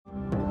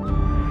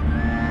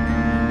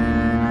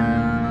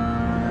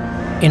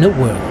In a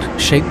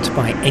world shaped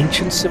by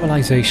ancient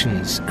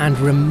civilizations and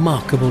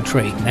remarkable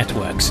trade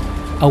networks,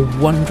 a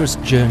wondrous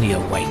journey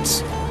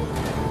awaits.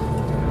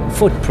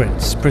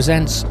 Footprints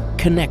presents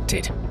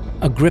Connected,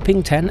 a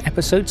gripping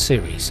 10-episode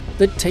series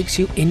that takes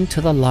you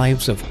into the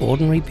lives of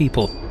ordinary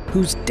people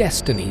whose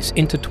destinies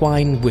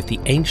intertwine with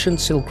the ancient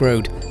Silk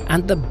Road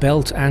and the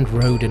Belt and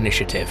Road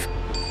Initiative.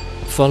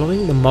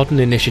 Following the modern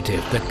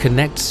initiative that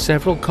connects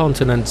several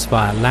continents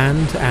via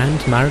land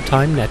and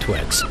maritime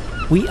networks,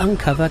 we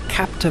uncover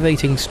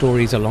captivating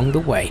stories along the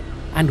way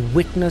and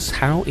witness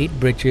how it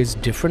bridges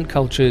different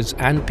cultures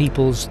and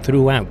peoples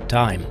throughout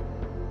time.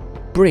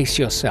 Brace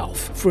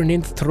yourself for an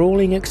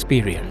enthralling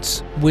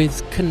experience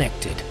with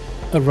Connected,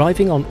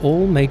 arriving on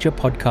all major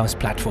podcast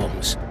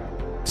platforms.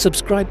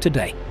 Subscribe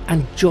today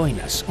and join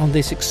us on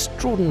this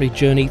extraordinary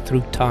journey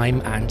through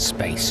time and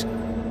space.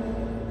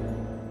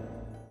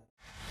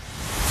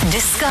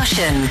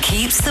 Discussion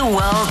keeps the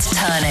world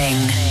turning.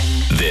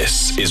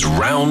 This is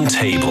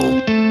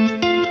Roundtable.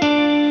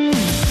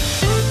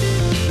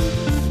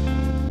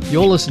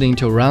 You're listening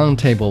to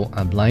Roundtable.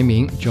 I'm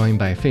Laiming, joined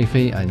by Fei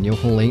Fei and Niu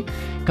Honglin.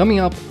 Coming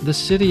up, the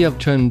city of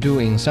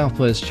Chengdu in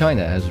southwest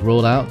China has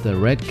rolled out the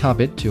red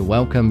carpet to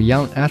welcome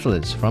young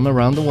athletes from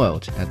around the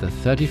world at the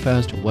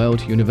 31st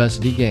World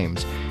University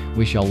Games.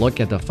 We shall look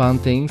at the fun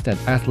things that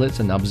athletes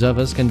and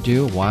observers can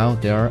do while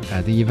they're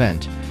at the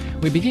event.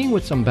 We begin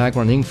with some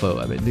background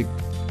info. The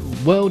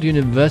World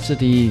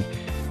University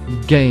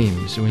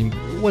Games,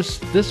 what's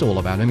this all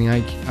about?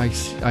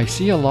 I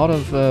see a lot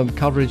of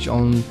coverage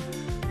on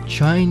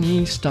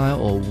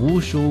Chinese-style or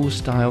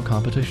Wushu-style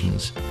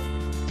competitions.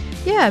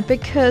 Yeah,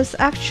 because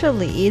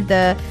actually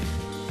the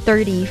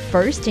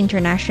 31st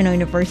International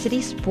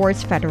University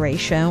Sports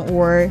Federation,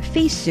 or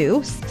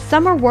FISU,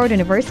 Summer World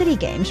University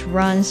Games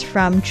runs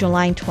from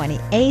July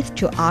 28th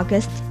to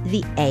August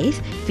the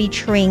 8th,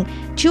 featuring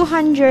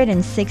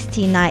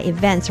 269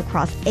 events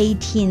across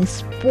 18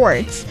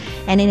 sports.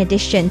 And in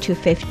addition to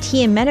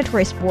 15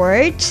 mandatory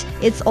sports,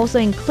 it also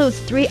includes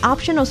 3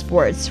 optional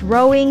sports: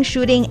 rowing,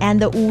 shooting,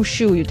 and the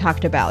wushu you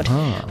talked about.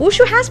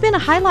 Wushu has been a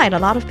highlight. A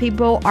lot of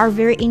people are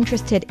very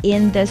interested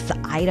in this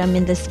item,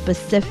 in this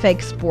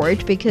specific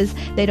sport, because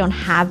they don't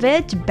have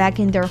it back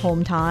in their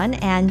hometown.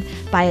 And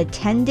by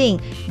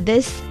attending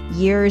this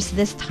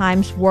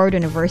time's World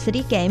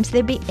University Games,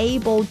 they'll be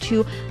able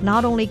to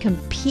not only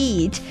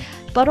compete,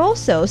 but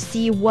also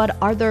see what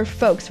other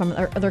folks from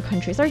other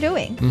countries are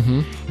doing.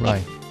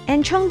 Right.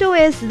 And Chengdu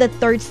is the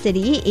third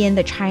city in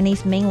the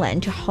Chinese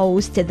mainland to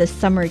host the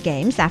Summer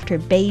Games after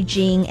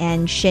Beijing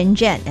and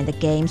Shenzhen. And the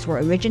games were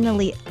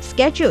originally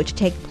scheduled to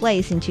take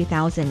place in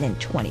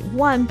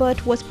 2021,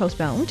 but was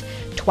postponed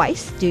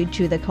twice due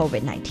to the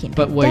COVID-19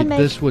 But wait, pandemic.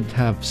 this would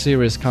have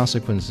serious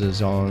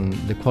consequences on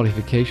the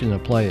qualification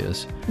of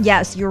players.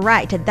 Yes, you're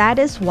right. That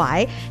is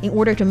why, in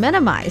order to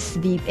minimize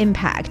the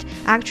impact,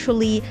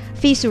 actually,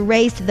 FISU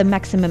raised the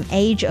maximum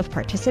age of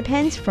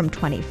participants from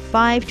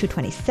 25 to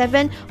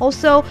 27.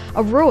 Also,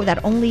 a rule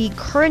that only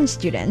current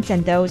students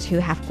and those who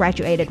have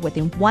graduated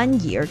within 1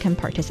 year can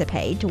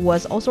participate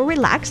was also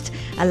relaxed,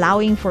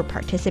 allowing for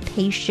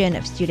participation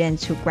of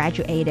students who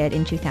graduated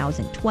in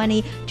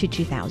 2020 to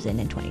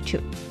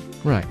 2022.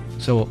 Right.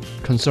 So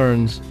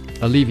concerns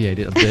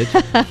alleviated a bit.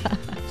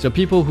 So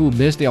people who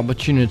missed the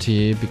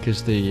opportunity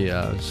because the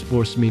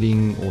sports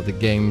meeting or the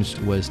games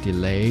was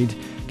delayed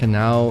can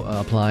now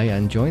apply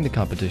and join the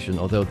competition,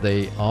 although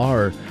they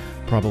are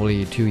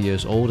probably 2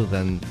 years older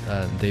than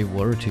they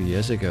were 2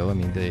 years ago.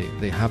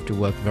 They have to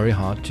work very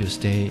hard to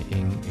stay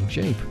in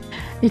shape.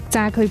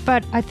 Exactly,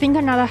 but I think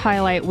another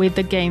highlight with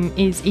the game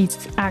is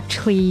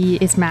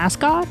its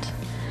mascot,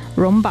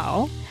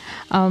 Rongbao.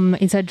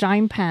 It's a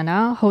giant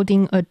panda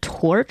holding a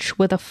torch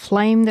with a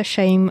flame the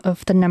shape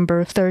of the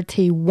number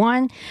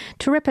 31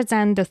 to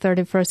represent the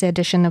 31st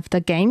edition of the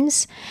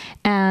games.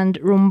 And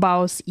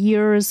Rongbao's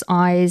ears,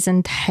 eyes,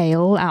 and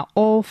tail are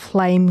all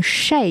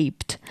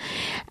flame-shaped.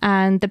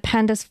 And the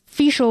panda's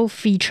facial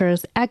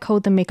features echo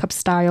the makeup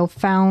style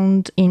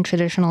found in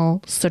traditional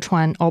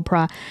Sichuan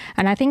opera.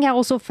 And I think I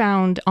also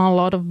found on a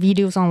lot of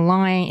videos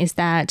online is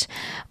that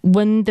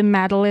when the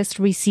medalists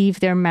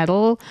receive their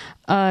medal,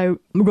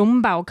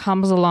 Rongbao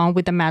comes along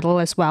with the medal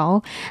as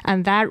well.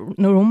 And that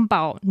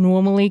Rongbao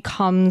normally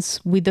comes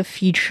with the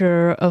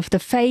feature of the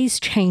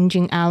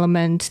face-changing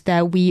element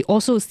that we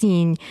also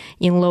seen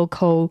in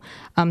local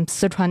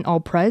Sichuan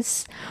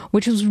operas,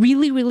 which was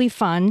really, really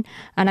fun.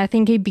 And I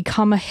think it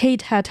become a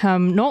hit at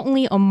not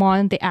only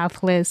among the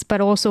athletes, but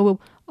also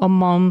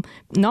among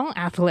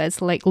non-athletes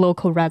like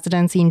local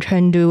residents in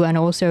Chengdu and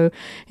also,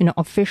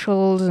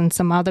 officials and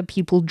some other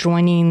people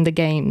joining the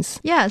games.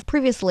 Yes,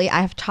 previously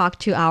I have talked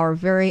to our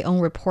very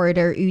own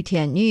reporter Yu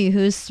Tianyu,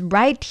 who's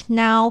right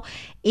now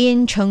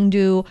in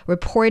Chengdu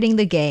reporting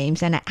the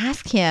games, and I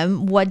asked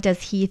him what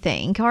does he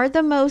think are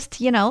the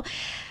most,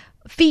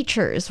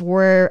 features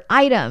or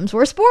items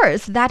or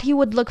sports that he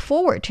would look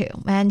forward to,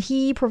 and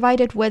he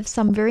provided with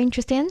some very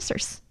interesting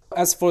answers.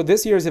 As for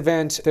this year's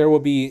event, there will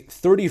be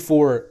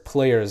 34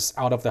 players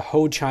out of the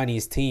whole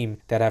Chinese team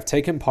that have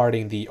taken part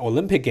in the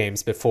Olympic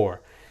Games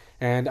before.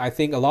 And I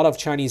think a lot of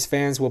Chinese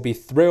fans will be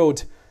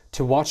thrilled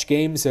to watch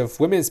games of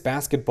women's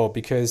basketball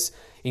because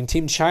in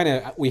Team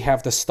China, we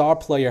have the star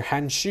player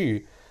Han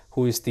Xu,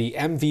 who is the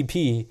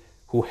MVP,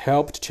 who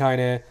helped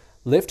China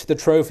lift the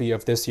trophy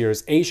of this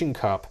year's Asian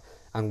Cup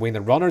and win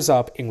the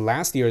runners-up in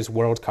last year's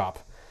World Cup.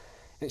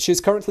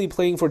 She's currently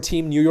playing for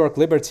Team New York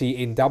Liberty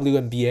in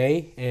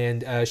WNBA,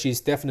 and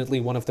she's definitely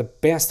one of the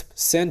best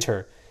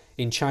center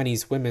in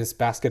Chinese women's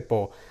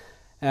basketball.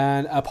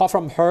 And apart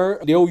from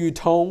her, Liu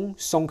Yutong,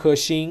 Song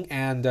Kexin,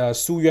 and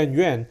Su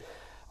Yuanyuan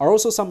are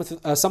also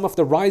some of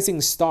the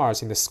rising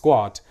stars in the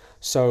squad.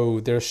 So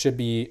there should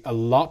be a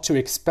lot to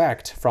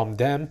expect from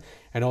them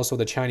and also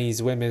the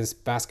Chinese women's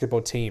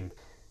basketball team.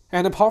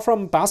 And apart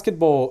from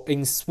basketball,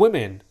 in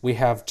swimming, we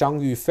have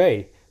Zhang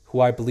Yufei, who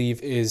I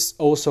believe is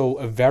also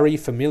a very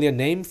familiar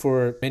name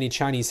for many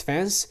Chinese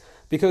fans,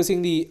 because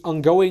in the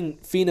ongoing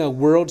FINA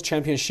World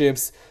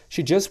Championships,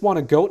 she just won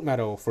a gold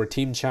medal for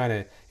Team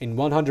China in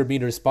 100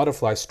 meters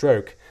butterfly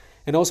stroke.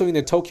 And also in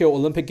the Tokyo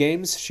Olympic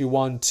Games, she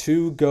won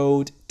 2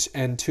 gold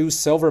and 2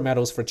 silver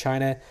medals for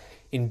China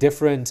in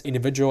different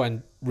individual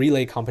and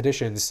relay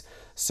competitions.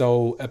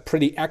 So a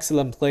pretty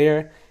excellent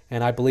player,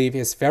 and I believe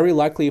it's very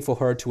likely for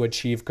her to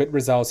achieve good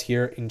results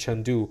here in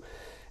Chengdu.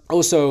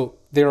 Also,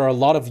 there are a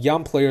lot of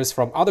young players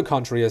from other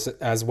countries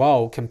as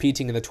well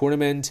competing in the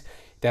tournament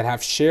that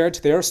have shared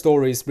their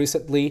stories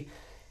recently.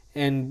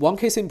 And one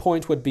case in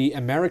point would be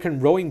American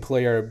rowing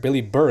player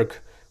Billy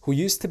Burke, who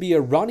used to be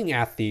a running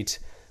athlete,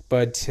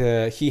 but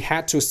he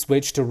had to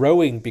switch to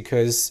rowing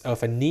because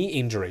of a knee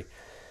injury.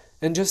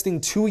 And just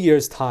in 2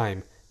 years'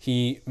 time,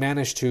 he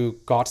managed to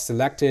got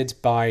selected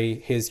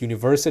by his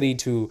university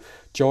to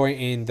join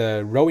in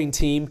the rowing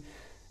team.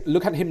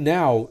 Look at him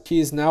now. He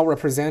is now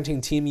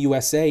representing Team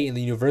USA in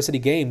the university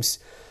games.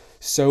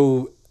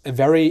 So a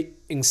very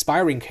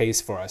inspiring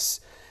case for us.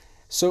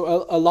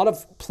 So a lot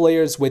of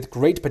players with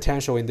great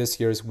potential in this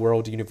year's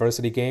World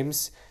University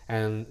Games.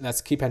 And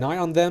let's keep an eye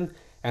on them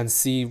and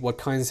see what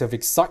kinds of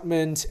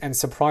excitement and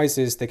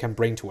surprises they can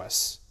bring to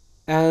us.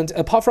 And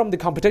apart from the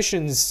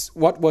competitions,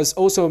 what was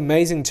also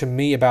amazing to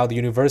me about the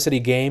university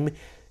game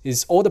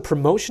is all the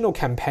promotional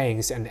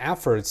campaigns and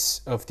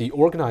efforts of the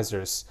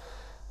organizers.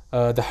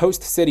 The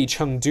host city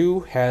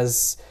Chengdu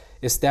has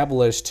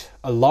established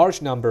a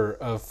large number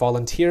of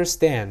volunteer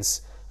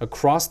stands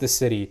across the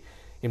city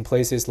in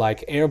places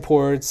like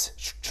airports,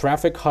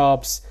 traffic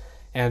hubs,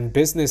 and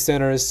business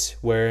centers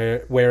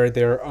where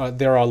there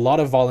are a lot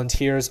of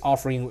volunteers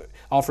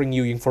offering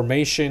you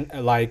information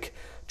like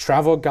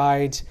travel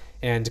guide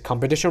and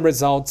competition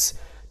results,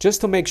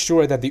 just to make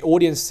sure that the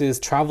audiences,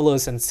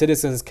 travelers, and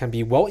citizens can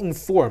be well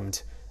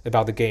informed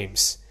about the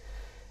games.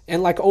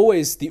 And like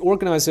always, the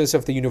organizers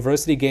of the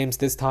University Games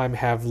this time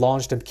have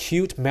launched a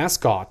cute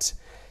mascot,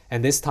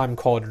 and this time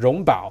called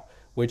Rongbao,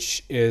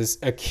 which is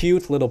a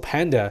cute little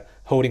panda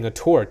holding a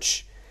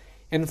torch.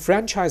 And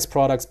franchise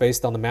products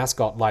based on the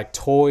mascot like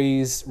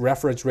toys,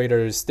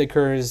 refrigerators,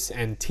 stickers,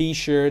 and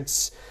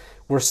t-shirts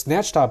were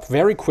snatched up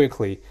very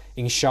quickly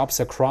in shops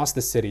across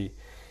the city.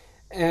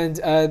 And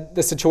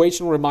the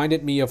situation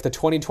reminded me of the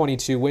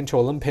 2022 Winter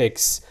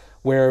Olympics,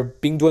 where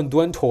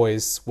Bingduan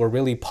toys were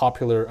really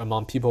popular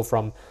among people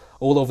from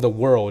all over the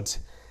world.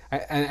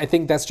 I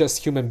think that's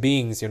just human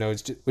beings,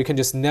 we can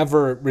just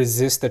never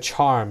resist the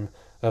charm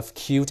of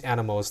cute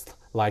animals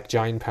like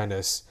giant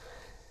pandas.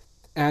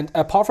 And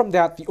apart from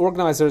that, the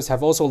organizers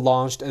have also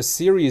launched a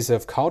series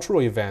of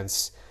cultural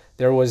events.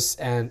 There was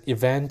an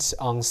event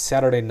on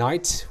Saturday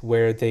night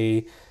where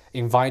they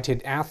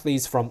invited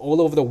athletes from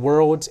all over the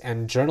world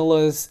and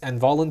journalists and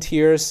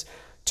volunteers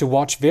to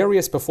watch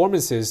various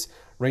performances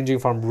ranging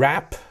from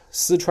rap,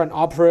 Sichuan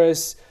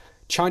operas,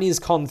 Chinese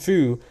kung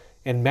fu,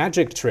 and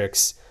magic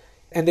tricks.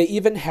 And they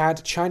even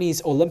had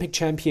Chinese Olympic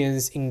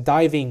champions in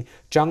diving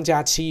Zhang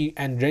Jiaqi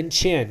and Ren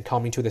Qian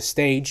coming to the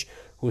stage,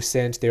 who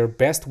sent their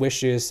best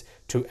wishes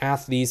to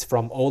athletes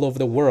from all over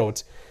the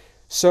world.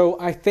 So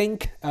I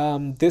think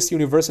this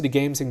University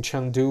Games in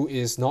Chengdu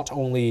is not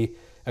only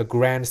a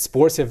grand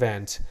sports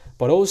event,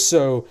 but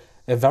also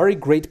a very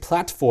great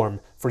platform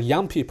for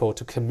young people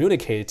to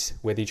communicate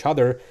with each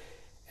other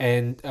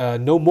and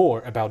know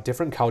more about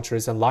different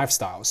cultures and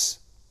lifestyles.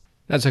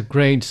 That's a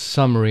great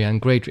summary and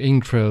great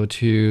intro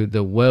to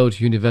the World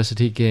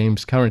University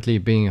Games currently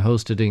being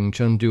hosted in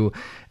Chengdu.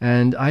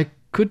 And I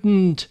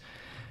couldn't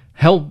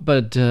help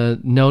but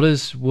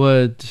notice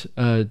what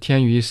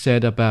Tianyu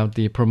said about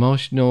the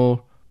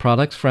promotional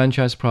products,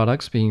 franchise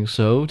products being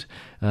sold.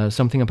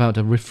 Something about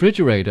a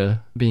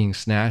refrigerator being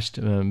snatched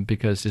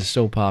because it's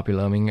so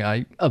popular. I mean,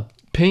 a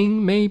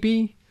pin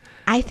maybe?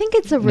 I think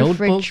it's a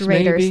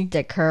refrigerator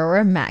sticker or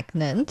a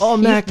magnet. Oh,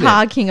 magnet. He's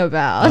talking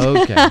about.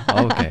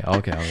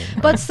 Okay.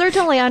 But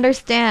certainly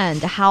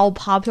understand how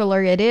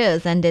popular it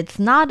is, and it's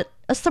not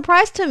a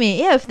surprise to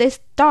me if they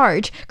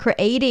start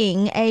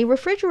creating a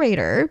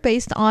refrigerator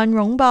based on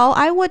Rongbao.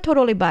 I would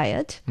totally buy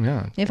it.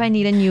 Yeah. If I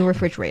need a new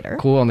refrigerator.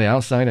 Cool on the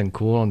outside and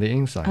cool on the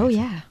inside. Oh,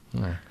 yeah.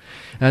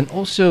 And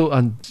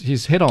also,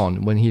 he's hit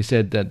on when he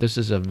said that this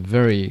is a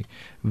very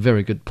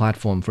very good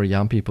platform for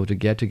young people to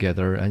get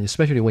together, and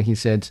especially when he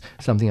said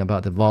something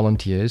about the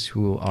volunteers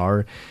who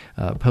are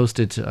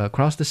posted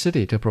across the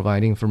city to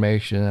provide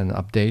information and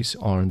updates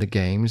on the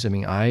games. I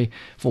mean, I,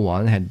 for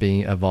one, had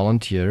been a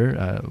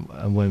volunteer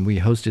when we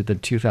hosted the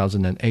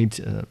 2008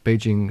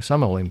 Beijing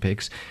Summer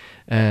Olympics,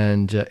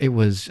 and it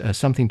was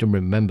something to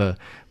remember.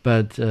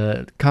 But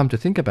come to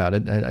think about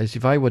it, as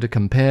if I were to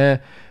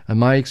compare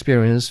my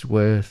experience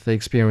with the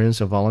experience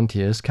of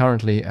volunteers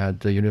currently at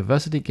the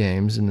university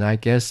games, and I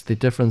guess the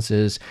difference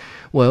is,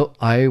 well,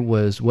 I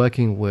was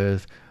working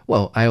with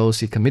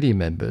IOC committee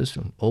members,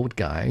 old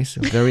guys,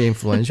 very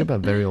influential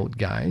but very old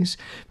guys.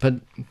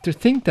 But to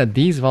think that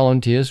these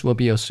volunteers will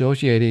be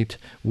associated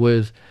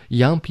with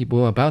young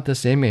people about the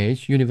same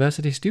age,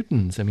 university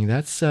students, I mean,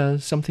 that's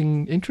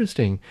something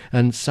interesting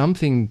and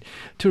something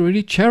to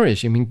really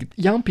cherish. I mean,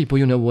 young people,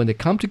 when they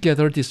come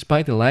together,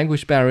 despite the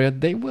language barrier,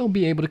 they will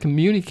be able to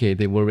communicate.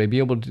 They will be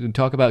able to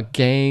talk about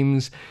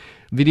games,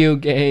 video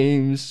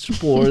games,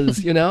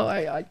 sports.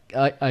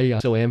 I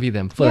so envy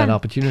them for that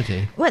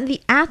opportunity. When the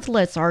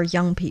athletes are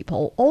young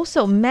people,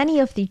 also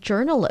many of the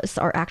journalists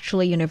are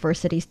actually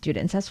university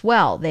students as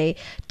well. They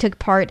took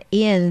part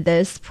in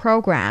this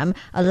program,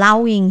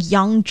 allowing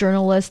young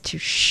journalists to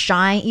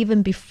shine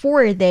even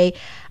before they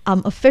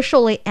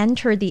officially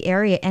enter the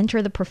area,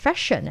 enter the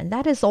profession. And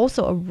that is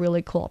also a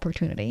really cool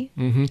opportunity.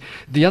 Mm-hmm.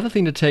 The other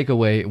thing to take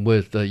away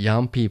with the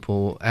young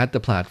people at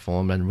the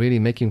platform and really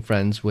making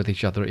friends with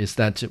each other is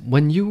that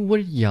when you were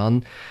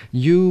young,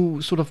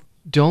 you sort of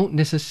don't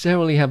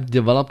necessarily have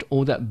developed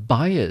all that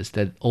bias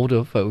that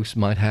older folks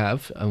might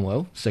have,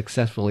 and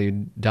successfully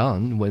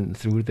done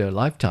through their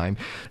lifetime.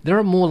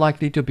 They're more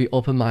likely to be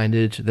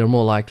open-minded. They're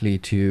more likely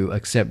to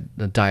accept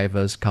the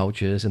diverse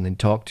cultures and then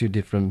talk to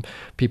different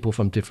people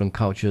from different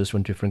cultures,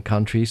 from different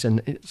countries.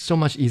 And it's so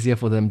much easier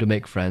for them to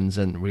make friends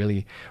and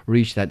really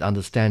reach that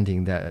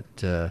understanding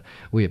that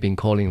we have been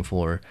calling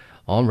for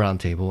on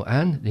Roundtable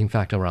and, in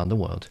fact, around the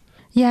world.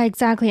 Yeah,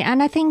 exactly.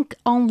 And I think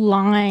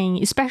online,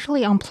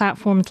 especially on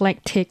platforms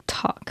like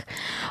TikTok,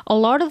 a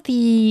lot of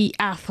the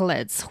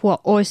athletes who are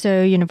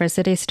also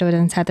university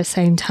students at the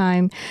same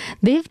time,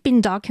 they've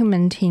been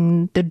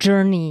documenting the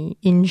journey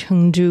in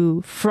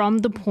Chengdu from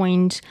the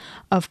point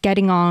of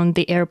getting on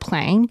the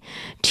airplane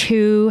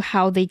to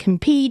how they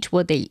compete,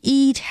 what they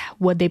eat,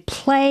 what they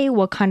play,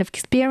 what kind of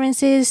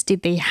experiences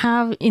did they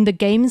have in the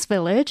games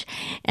village.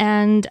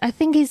 And I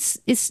think it's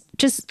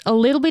just a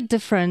little bit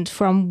different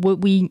from what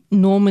we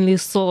normally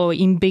saw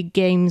in big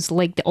games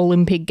like the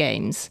Olympic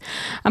Games.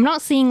 I'm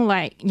not seeing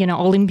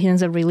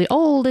Olympians are really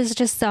old. It's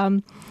just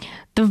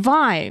the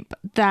vibe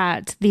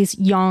that these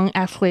young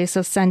athletes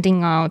are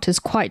sending out is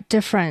quite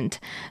different.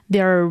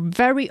 They're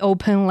very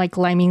open, like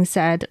Laiming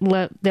said.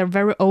 They're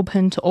very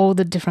open to all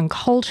the different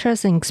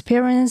cultures and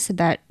experience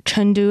that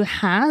Chengdu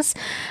has.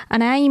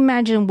 And I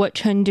imagine what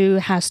Chengdu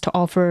has to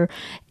offer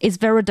is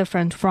very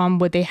different from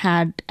what they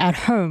had at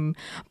home.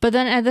 But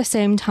then at the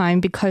same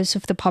time, because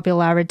of the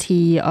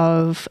popularity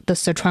of the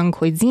Sichuan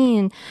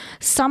cuisine,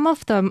 some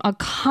of them are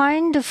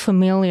kind of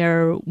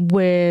familiar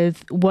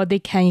with what they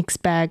can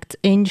expect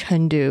in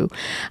Chengdu.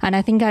 And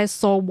I think I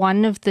saw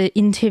one of the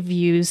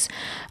interviews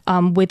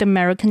with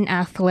American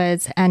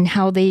athletes and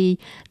how they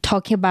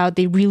talk about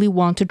they really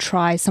want to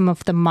try some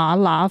of the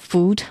mala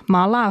food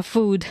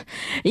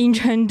in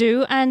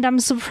Chengdu. And I'm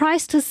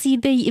surprised to see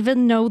they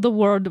even know the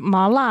word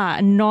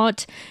mala,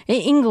 not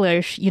in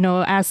English,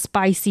 as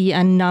spicy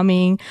and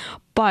numbing,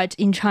 but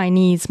in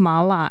Chinese,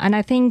 mala. And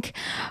I think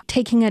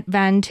taking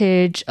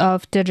advantage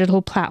of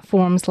digital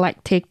platforms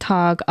like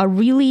TikTok are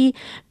really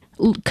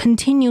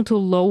continue to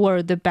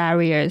lower the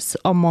barriers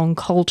among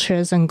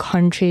cultures and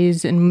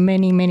countries and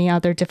many, many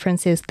other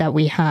differences that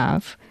we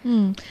have.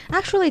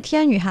 Actually,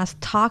 Tianyu has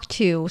talked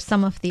to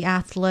some of the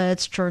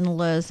athletes,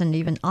 journalists, and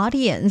even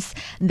audience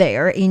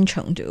there in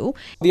Chengdu.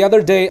 The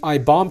other day, I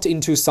bumped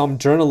into some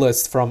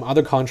journalists from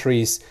other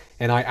countries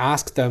and I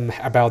asked them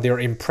about their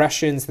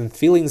impressions and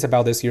feelings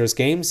about this year's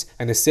games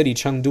and the city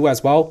Chengdu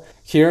as well.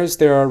 Here's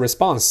their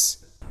response.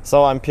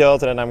 So I'm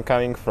Piotr and I'm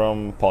coming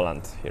from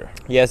Poland here.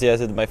 Yes,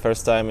 it's my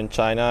first time in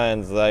China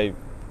and I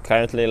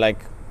currently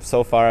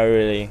so far I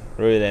really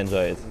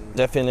enjoy it.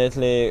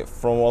 Definitely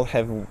from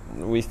what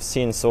we've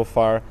seen so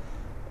far,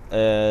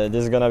 this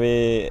is gonna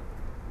be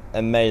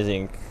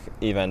amazing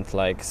event,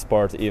 like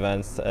sport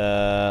event.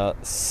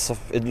 So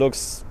it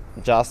looks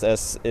just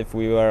as if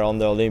we were on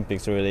the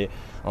Olympics, really,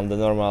 on the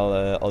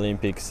normal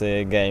Olympics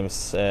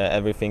games.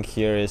 Everything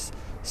here is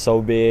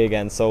so big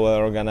and so well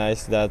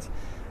organized that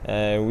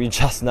we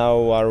just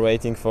now are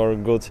waiting for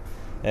good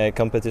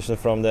competition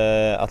from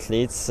the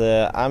athletes.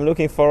 I'm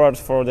looking forward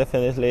for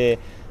definitely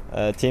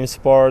team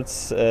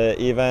sports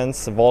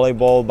events,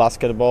 volleyball,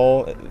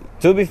 basketball.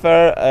 To be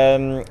fair,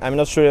 I'm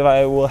not sure if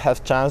I will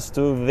have chance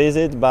to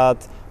visit,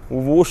 but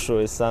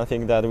wushu is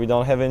something that we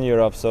don't have in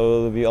Europe, so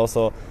it will be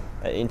also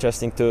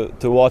interesting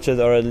to watch it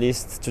or at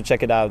least to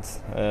check it out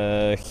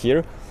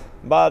here.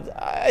 But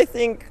I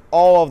think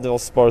all of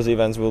those sports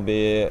events will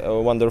be a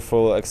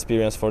wonderful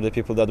experience for the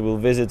people that will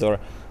visit or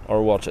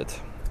watch it.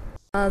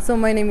 So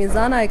my name is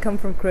Anna, I come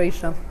from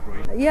Croatia.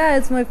 Yeah,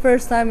 it's my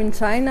first time in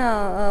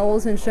China,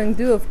 also in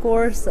Chengdu, of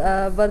course,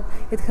 but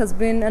it has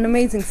been an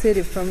amazing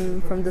city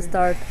from the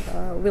start.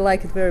 We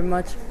like it very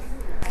much.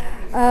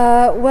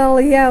 Well,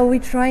 yeah,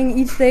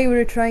 each day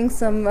we're trying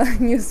some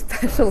new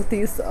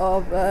specialties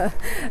of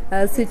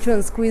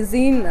Sichuan's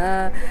cuisine.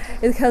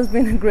 It has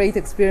been a great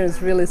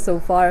experience, really, so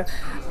far.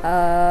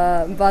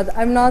 But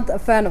I'm not a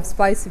fan of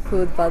spicy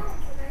food, but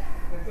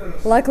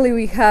luckily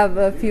we have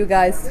a few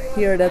guys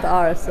here that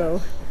are,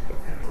 so.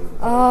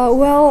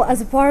 Well,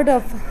 as a part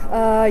of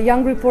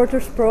Young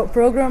Reporters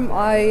program,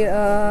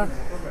 I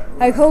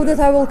hope that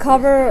I will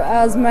cover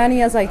as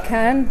many as I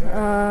can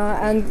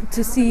and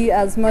to see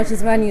as much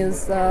as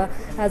venues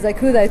as I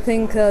could. I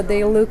think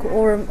they look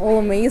all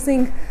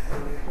amazing.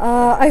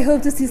 I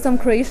hope to see some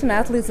Croatian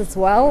athletes as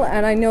well,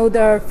 and I know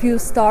there are a few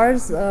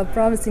stars,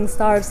 promising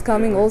stars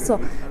coming also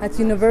at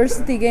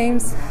university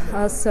games.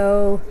 I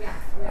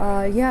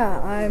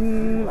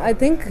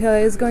think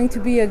it's going to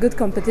be a good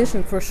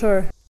competition for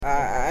sure.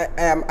 I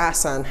am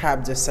Hassan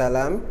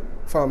Abdusalam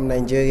from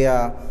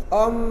Nigeria.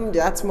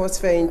 The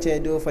atmosphere in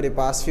Chengdu for the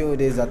past few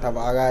days that have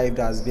arrived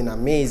has been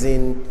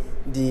amazing.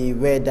 The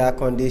weather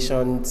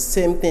conditions,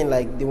 same thing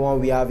like the one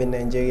we have in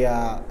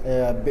Nigeria,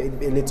 a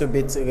little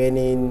bit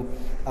raining,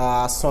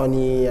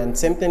 sunny, and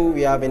same thing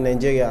we have in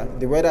Nigeria.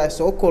 The weather is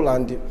so cool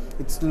and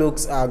it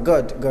looks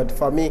good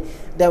for me.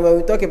 Then when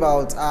we talk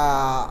about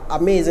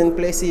amazing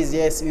places,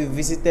 yes, we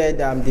visited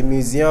the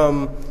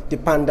museum, the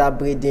panda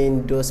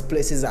breeding. Those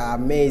places are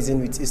amazing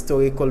with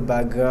historical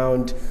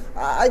background.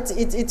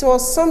 It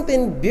was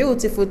something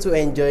beautiful to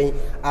enjoy,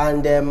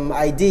 and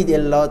I did a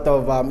lot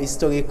of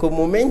historical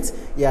moments.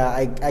 Yeah,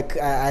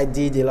 I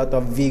did a lot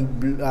of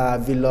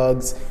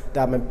vlogs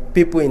that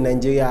people in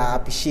Nigeria are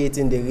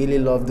appreciating. They really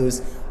love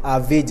those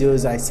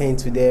videos I sent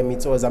to them.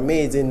 It was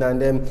amazing,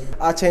 and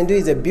Chengdu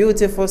is a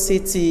beautiful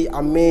city,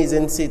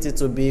 amazing city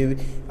to be,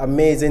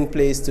 amazing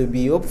place to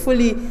be.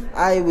 Hopefully,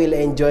 I will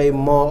enjoy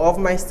more of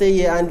my stay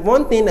here. And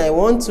one thing I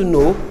want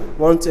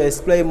to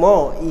explain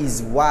more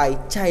is why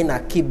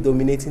China keep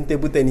dominating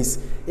table tennis.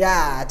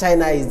 Yeah,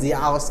 China is the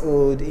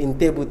household in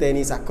table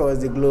tennis across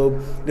the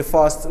globe. The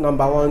first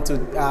number 1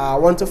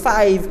 to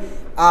 5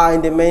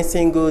 in the men's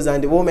singles,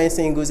 and the women's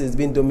singles has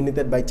been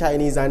dominated by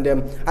Chinese. And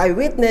I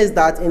witnessed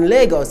that in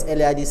Lagos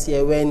earlier this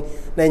year when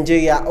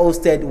Nigeria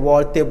hosted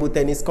World Table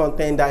Tennis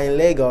Contender in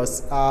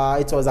Lagos.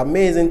 It was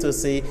amazing to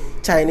see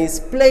Chinese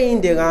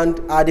playing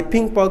the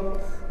ping pong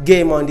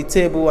game on the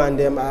table, and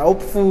I'm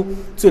hopeful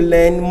to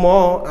learn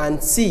more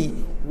and see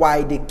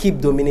why they keep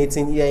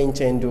dominating here in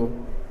Chengdu.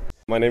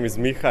 My name is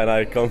Micha and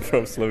I come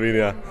from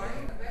Slovenia.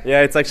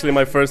 Yeah, it's actually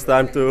my first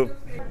time to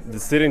the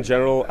city in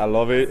general. I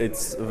love it.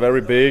 It's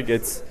very big.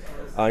 It's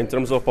in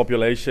terms of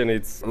population,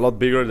 it's a lot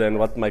bigger than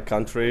what my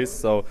country is.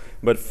 So,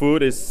 but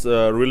food is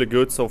really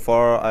good so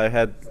far. I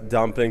had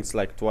dumplings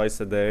like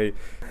twice a day.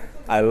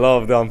 I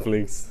love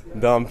dumplings.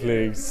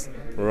 Dumplings,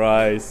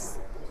 rice.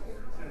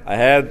 I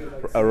had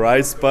a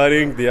rice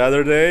pudding the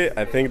other day.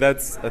 I think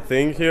that's a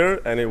thing here,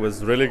 and it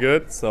was really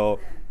good. So,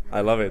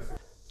 I love it.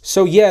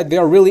 So yeah, they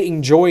are really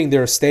enjoying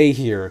their stay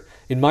here.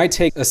 It might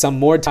take some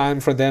more time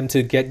for them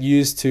to get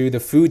used to the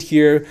food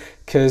here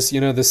because, the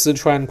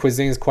Sichuan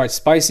cuisine is quite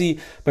spicy,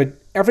 but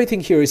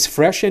everything here is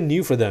fresh and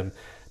new for them.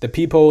 The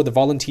people, the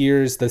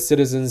volunteers, the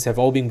citizens have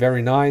all been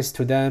very nice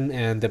to them,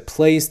 and the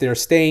place they're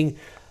staying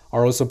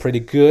are also pretty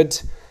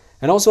good.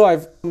 And also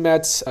I've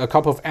met a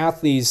couple of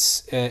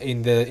athletes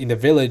in the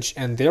village,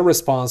 and their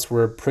response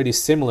were pretty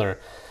similar.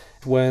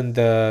 When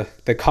the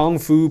Kung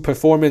Fu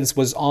performance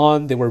was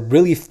on, they were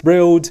really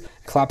thrilled,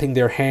 clapping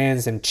their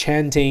hands and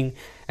chanting.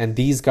 And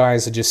these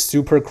guys are just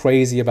super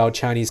crazy about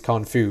Chinese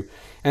Kung Fu.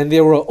 And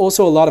there were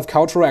also a lot of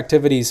cultural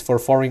activities for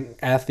foreign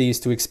athletes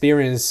to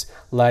experience,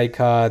 like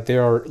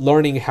they're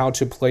learning how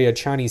to play a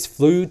Chinese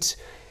flute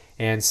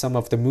and some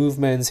of the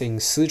movements in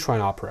Sichuan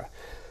opera.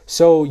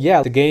 So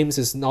yeah, the games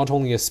is not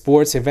only a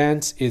sports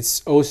event,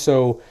 it's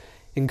also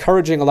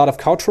encouraging a lot of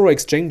cultural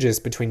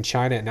exchanges between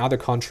China and other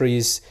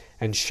countries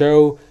and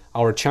show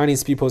our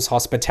Chinese people's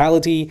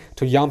hospitality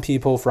to young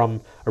people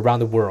from around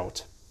the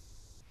world.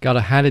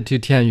 Gotta hand it to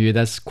Tianyu.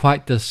 That's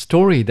quite the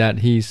story that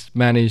he's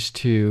managed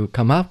to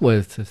come up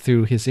with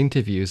through his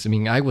interviews. I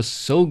mean, I was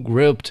so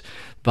gripped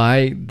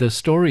by the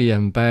story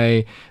and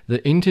by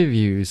the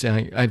interviews.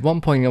 At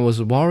one point, I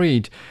was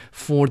worried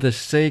for the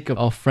sake of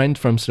a friend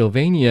from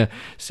Slovenia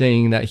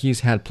saying that he's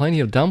had plenty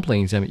of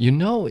dumplings. I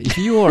mean, if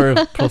you are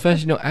a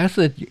professional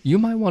athlete, you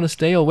might want to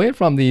stay away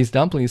from these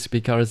dumplings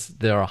because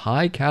there are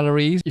high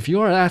calories. If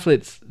you are an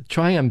athlete,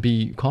 try and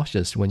be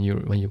cautious when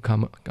you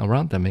come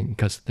around them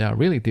because they are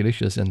really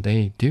delicious and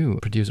they do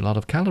produce a lot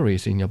of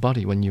calories in your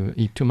body when you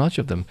eat too much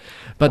of them.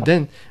 But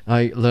then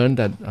I learned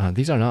that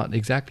these are not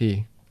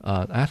exactly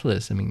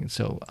athletes. I mean,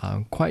 so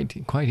quite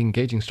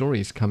engaging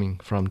stories coming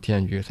from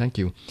Tianyu. Thank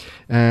you.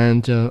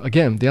 And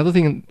again, the other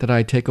thing that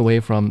I take away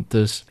from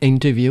this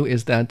interview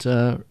is that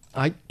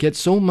I get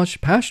so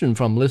much passion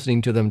from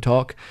listening to them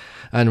talk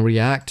and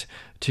react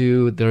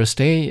to their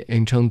stay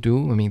in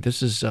Chengdu. I mean,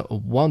 this is a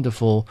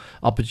wonderful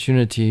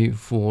opportunity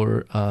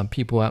for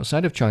people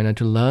outside of China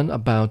to learn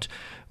about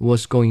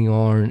what's going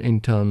on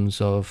in terms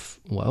of,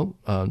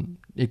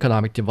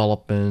 economic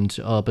development,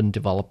 urban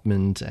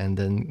development, and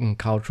then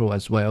cultural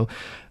as well.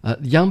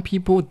 Young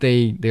people,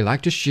 they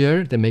like to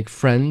share, they make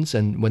friends,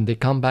 and when they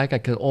come back, I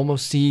can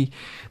almost see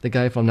the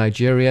guy from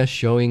Nigeria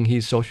showing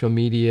his social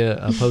media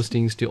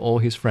postings to all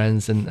his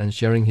friends and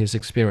sharing his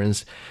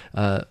experience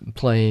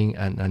playing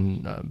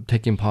and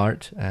taking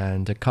part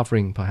and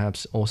covering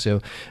perhaps also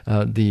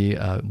the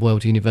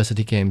World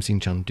University Games in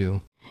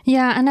Chengdu.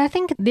 Yeah, and I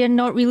think they're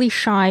not really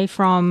shy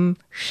from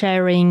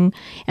sharing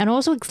and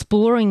also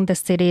exploring the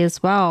city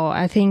as well.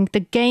 I think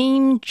the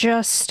game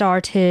just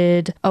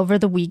started over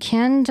the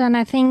weekend, and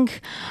I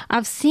think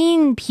I've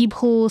seen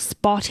people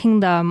spotting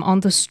them on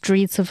the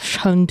streets of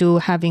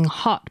Chengdu having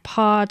hot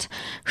pot,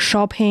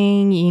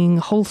 shopping in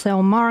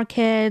wholesale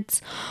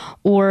markets,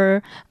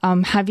 or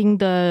having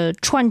the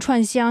串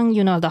串香,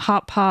 the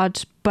hot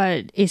pot,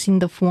 but it's in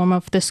the form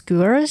of the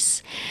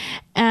skewers.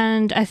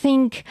 And I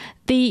think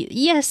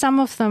some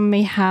of them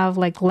may have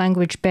like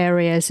language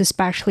barriers,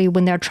 especially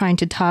when they're trying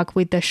to talk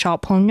with the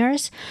shop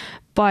owners.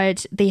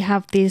 But they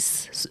have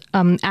these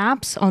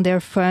apps on their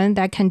phone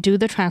that can do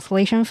the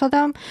translation for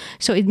them.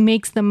 So it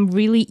makes them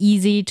really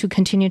easy to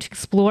continue to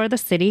explore the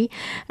city.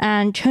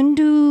 And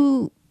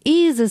Chengdu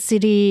is a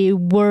city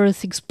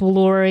worth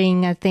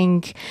exploring. I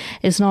think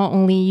it's not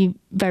only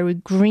very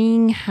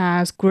green,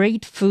 has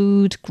great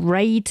food,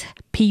 great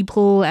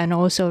people, and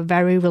also a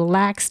very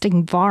relaxed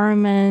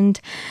environment.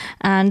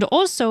 And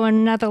also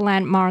another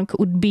landmark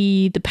would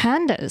be the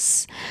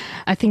pandas.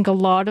 I think a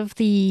lot of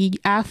the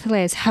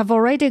athletes have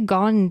already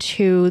gone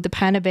to the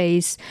panda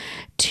base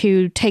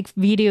to take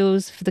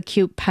videos of the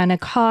cute panda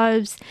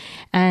cubs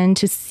and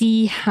to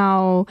see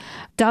how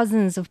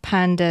dozens of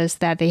pandas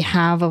that they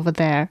have over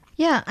there.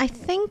 Yeah, I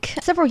think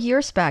several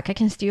years back, I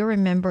can still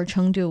remember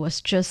Chengdu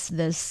was just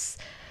this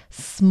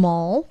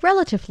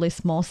relatively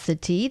small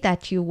city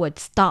that you would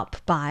stop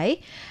by.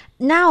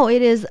 Now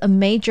it is a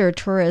major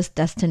tourist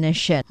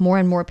destination. More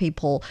and more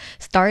people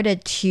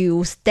started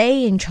to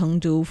stay in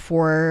Chengdu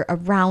for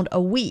around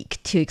a week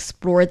to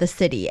explore the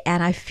city.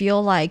 And I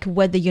feel like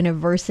with the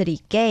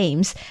university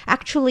games,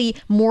 actually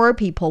more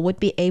people would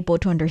be able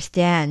to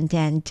understand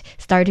and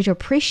started to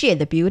appreciate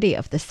the beauty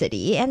of the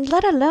city, and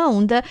let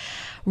alone the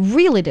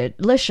really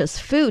delicious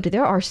food.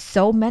 There are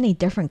so many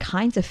different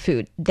kinds of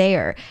food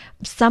there.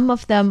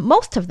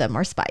 Most of them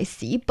are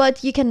spicy,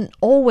 but you can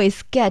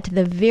always get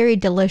the very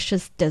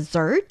delicious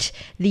dessert,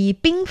 the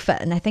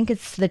bingfen. I think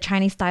it's the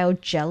Chinese style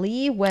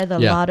jelly with a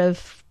lot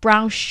of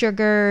brown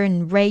sugar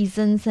and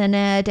raisins in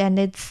it, and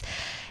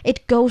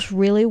it goes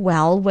really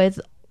well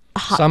with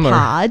hot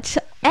pot.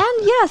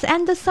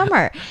 And the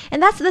summer.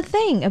 And that's the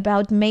thing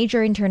about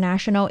major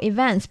international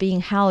events being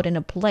held in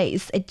a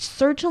place. It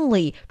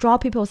certainly draws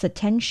people's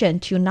attention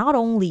to not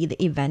only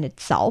the event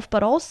itself,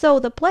 but also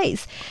the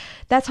place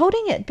that's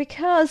holding it,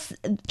 because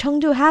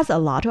Chengdu has a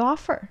lot to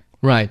offer.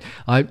 Right.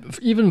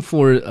 Even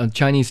for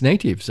Chinese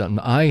natives,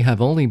 I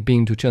have only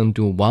been to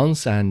Chengdu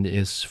once, and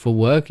it's for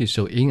work. It's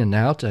so in and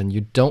out, and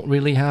you don't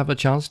really have a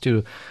chance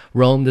to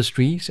roam the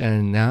streets.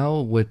 And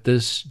now with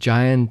this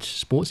giant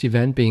sports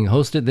event being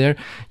hosted there,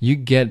 you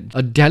get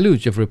a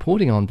deluge of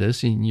reporting on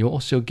this, and you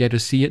also get to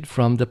see it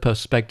from the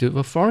perspective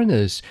of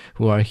foreigners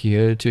who are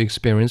here to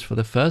experience for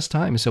the first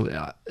time.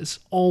 So it's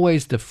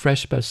always the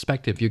fresh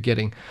perspective you're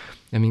getting.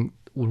 I mean,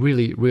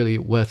 really, really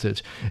worth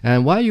it.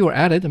 And while you're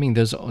at it, I mean,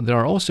 there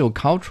are also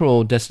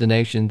cultural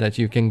destinations that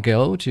you can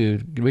go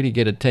to really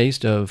get a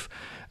taste of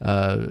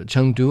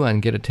Chengdu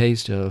and get a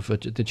taste of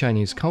the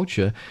Chinese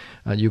culture.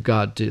 You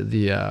got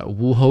the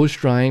Wuhou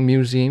Shrine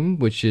Museum,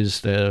 which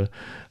is the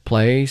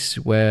place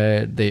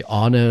where they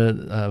honor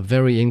a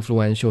very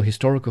influential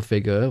historical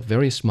figure,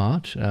 very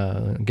smart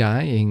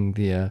guy in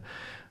the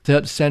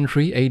 3rd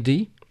century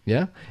AD.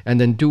 Yeah, and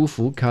then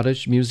Dufu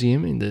Cottage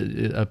Museum in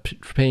the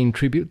paying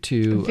tribute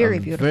to very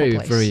beautiful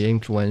place. Very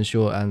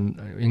influential, and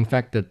in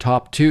fact the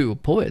top 2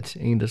 poets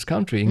in this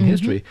country in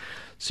history.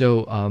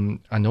 So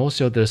and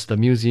also there's the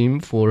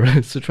museum for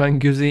Sichuan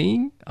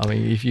cuisine. I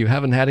mean, if you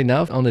haven't had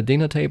enough on the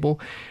dinner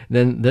table,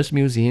 then this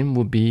museum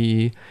would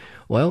be,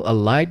 well, a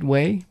light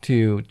way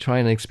to try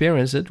and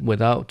experience it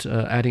without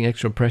adding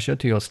extra pressure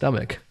to your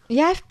stomach.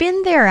 Yeah, I've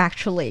been there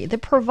actually. They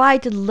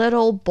provide a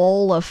little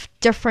bowl of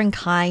different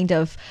kind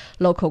of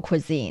local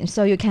cuisine,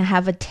 so you can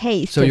have a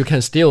taste. So you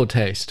can still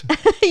taste.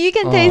 You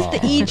can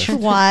taste each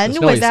one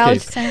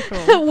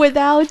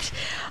without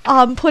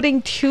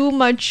putting too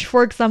much,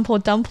 for example,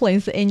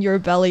 dumplings in your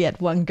belly at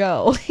one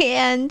go.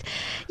 And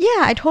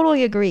yeah, I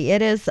totally agree.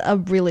 It is a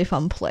really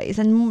fun place.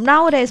 And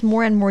nowadays,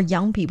 more and more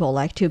young people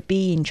like to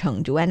be in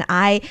Chengdu. And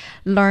I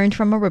learned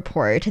from a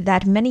report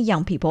that many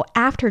young people,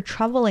 after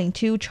traveling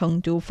to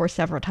Chengdu for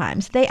several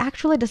times, they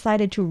actually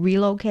decided to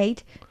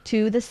relocate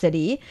to the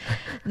city.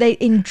 They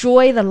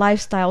enjoy the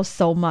lifestyle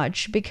so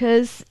much,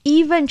 because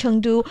even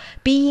Chengdu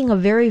being a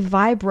very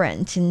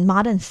vibrant and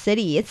modern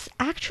city, it's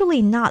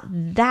actually not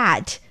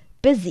that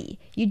busy.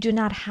 You do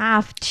not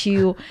have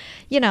to,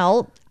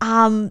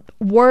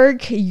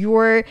 work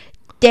your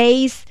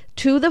days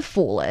to the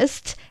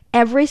fullest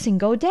every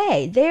single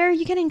day. There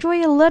you can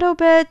enjoy a little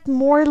bit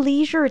more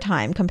leisure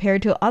time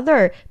compared to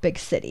other big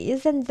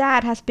cities, and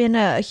that has been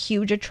a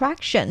huge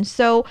attraction.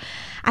 So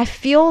I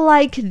feel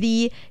like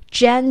the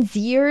Gen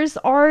Zers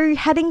are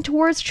heading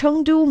towards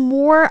Chengdu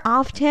more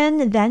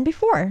often than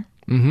before.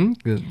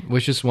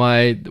 Which is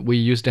why we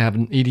used to have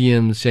an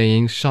idiom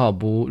saying 少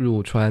不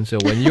入川. So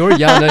when you're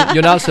young,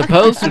 you're not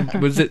supposed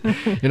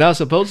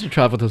to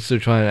travel to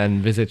Sichuan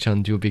and visit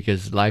Chengdu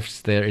because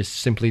life there is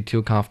simply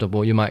too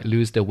comfortable. You might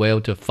lose the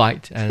will to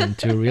fight and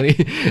to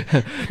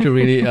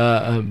really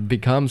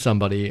become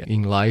somebody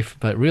in life.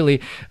 But really,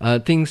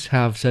 things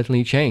have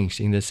certainly changed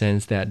in the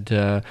sense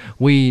that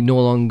we no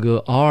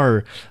longer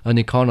are an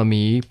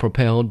economy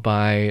propelled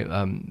by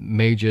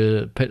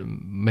major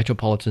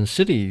metropolitan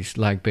cities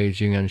like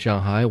Beijing and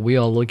Shanghai. We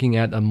are looking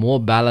at a more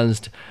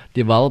balanced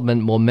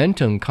development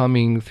momentum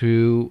coming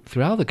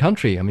throughout the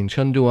country. I mean,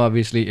 Chengdu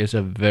obviously is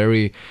a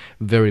very,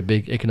 very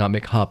big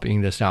economic hub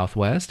in the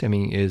southwest. I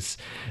mean, it's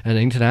an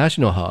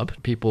international hub.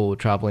 People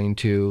traveling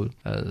to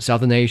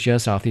Southern Asia,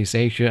 Southeast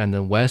Asia, and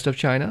then west of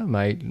China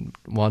might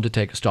want to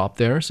take a stop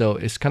there. So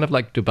it's kind of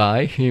like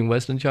Dubai in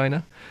Western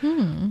China.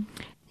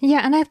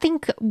 Yeah, and I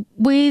think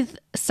with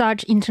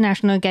such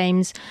international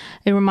games,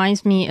 it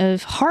reminds me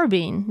of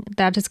Harbin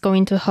that is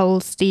going to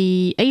host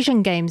the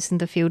Asian Games in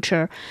the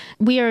future.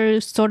 We are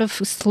sort of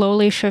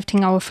slowly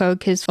shifting our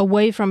focus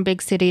away from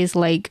big cities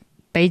like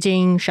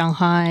Beijing,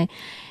 Shanghai,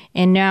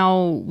 and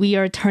now we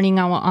are turning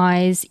our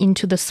eyes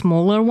into the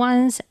smaller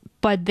ones,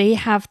 but they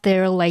have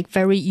their like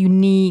very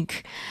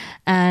unique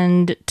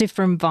and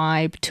different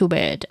vibe to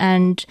it.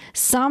 And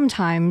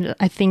sometimes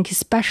I think,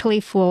 especially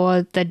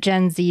for the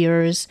Gen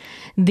Zers,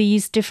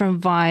 these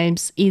different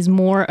vibes is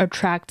more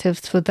attractive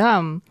to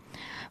them,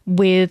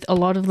 with a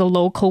lot of the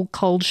local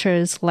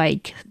cultures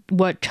like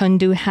what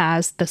Chengdu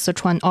has, the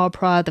Sichuan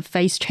opera, the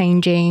face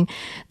changing,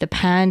 the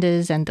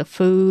pandas and the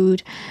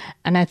food.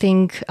 And I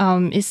think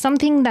it's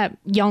something that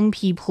young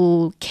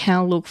people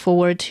can look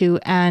forward to.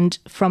 And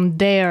from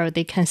there,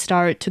 they can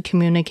start to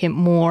communicate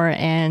more.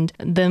 And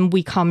then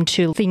we come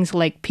to things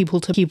like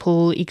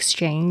people-to-people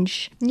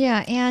exchange.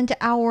 Yeah, and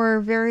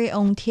our very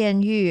own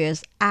Tian Yu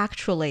is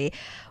actually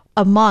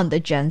among the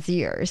Gen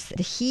Zers.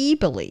 He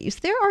believes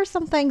there are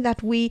something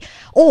that we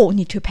all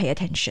need to pay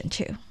attention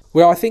to.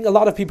 Well, I think a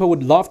lot of people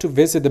would love to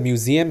visit the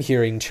museum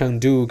here in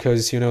Chengdu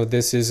because,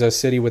 this is a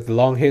city with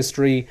long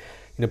history.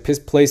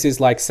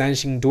 Places like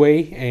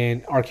Sanxingdui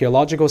and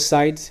archaeological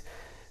sites,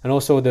 and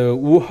also the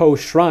Wuhou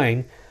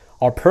Shrine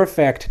are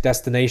perfect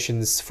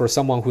destinations for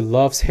someone who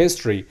loves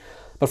history.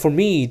 But for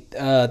me,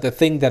 the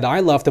thing that I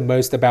love the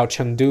most about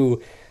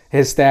Chengdu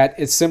is that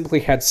it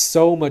simply had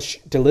so much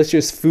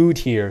delicious food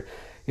here.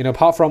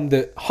 Apart from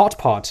the hot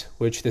pot,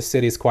 which the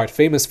city is quite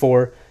famous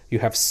for, you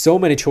have so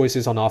many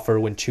choices on offer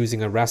when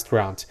choosing a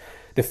restaurant.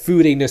 The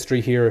food industry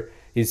here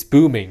is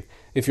booming.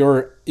 If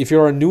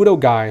you're a noodle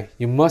guy,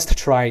 you must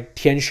try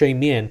tianshui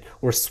mian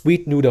or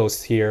sweet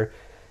noodles here.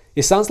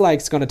 It sounds like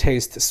it's gonna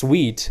taste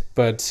sweet,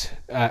 but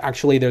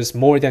actually there's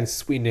more than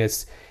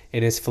sweetness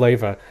in its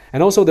flavor.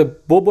 And also the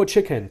bobo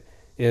chicken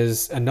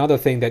is another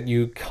thing that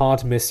you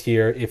can't miss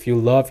here if you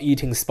love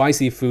eating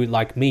spicy food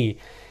like me.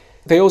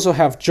 They also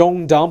have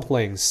zhong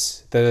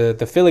dumplings,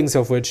 the fillings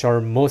of which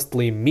are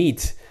mostly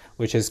meat,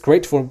 which is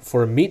great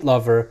for a meat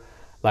lover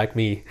like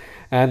me.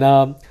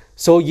 And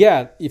so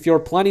yeah, if you're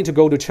planning to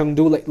go to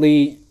Chengdu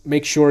lately,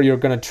 make sure you're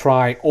gonna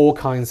try all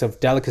kinds of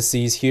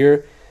delicacies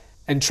here.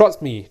 And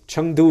trust me,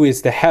 Chengdu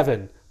is the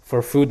heaven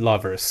for food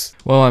lovers.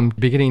 Well, I'm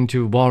beginning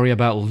to worry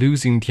about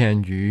losing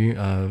Tian Yu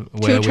to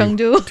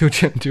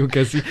Chengdu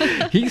because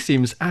he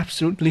seems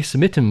absolutely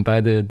smitten by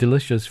the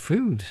delicious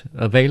food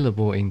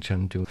available in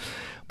Chengdu.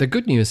 The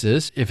good news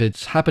is, if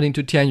it's happening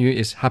to Tian Yu,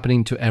 it's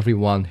happening to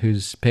everyone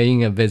who's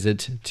paying a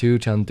visit to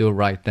Chengdu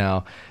right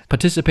now.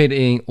 Participate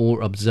in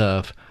or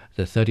observe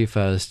the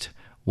 31st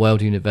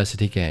World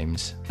University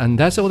Games. And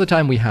that's all the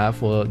time we have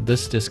for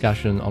this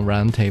discussion on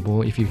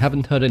Roundtable. If you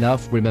haven't heard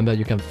enough, remember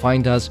you can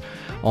find us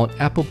on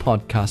Apple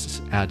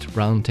Podcasts at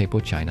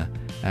Roundtable China.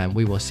 And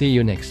we will see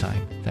you next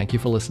time. Thank you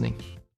for listening.